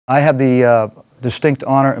I have the distinct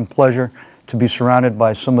honor and pleasure to be surrounded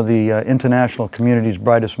by some of the international community's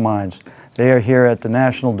brightest minds. They are here at the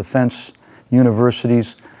National Defense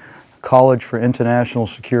University's College for International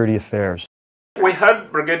Security Affairs. We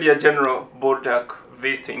had Brigadier General Bolduc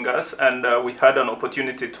visiting us, and we had an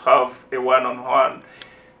opportunity to have a one-on-one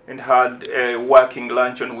and had a working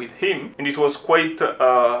luncheon with him, and it was quite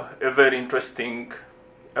a very interesting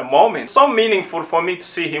moment. So meaningful for me to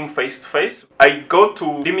see him face to face. I got to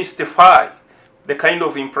demystify the kind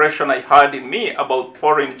of impression I had in me about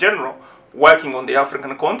foreign general working on the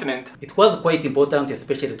African continent. It was quite important,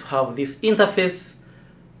 especially to have this interface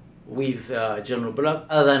with General Bolduc,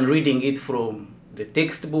 other than reading it from the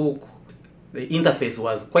textbook. The interface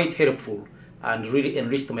was quite helpful and really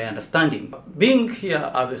enriched my understanding. Being here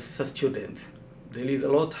as a CISA student, there is a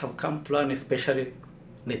lot I've come to learn, especially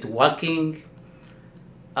networking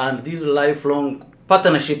and these lifelong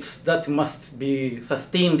partnerships that must be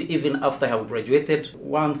sustained even after I have graduated.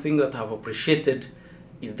 One thing that I've appreciated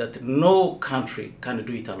is that no country can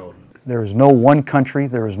do it alone. There is no one country,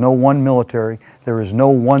 there is no one military, there is no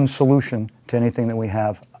one solution to anything that we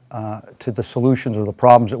have, to the solutions or the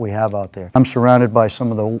problems that we have out there. I'm surrounded by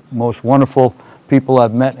some of the most wonderful people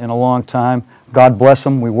I've met in a long time. God bless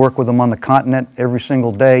them. We work with them on the continent every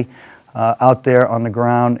single day, out there on the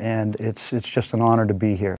ground, and it's just an honor to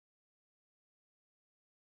be here.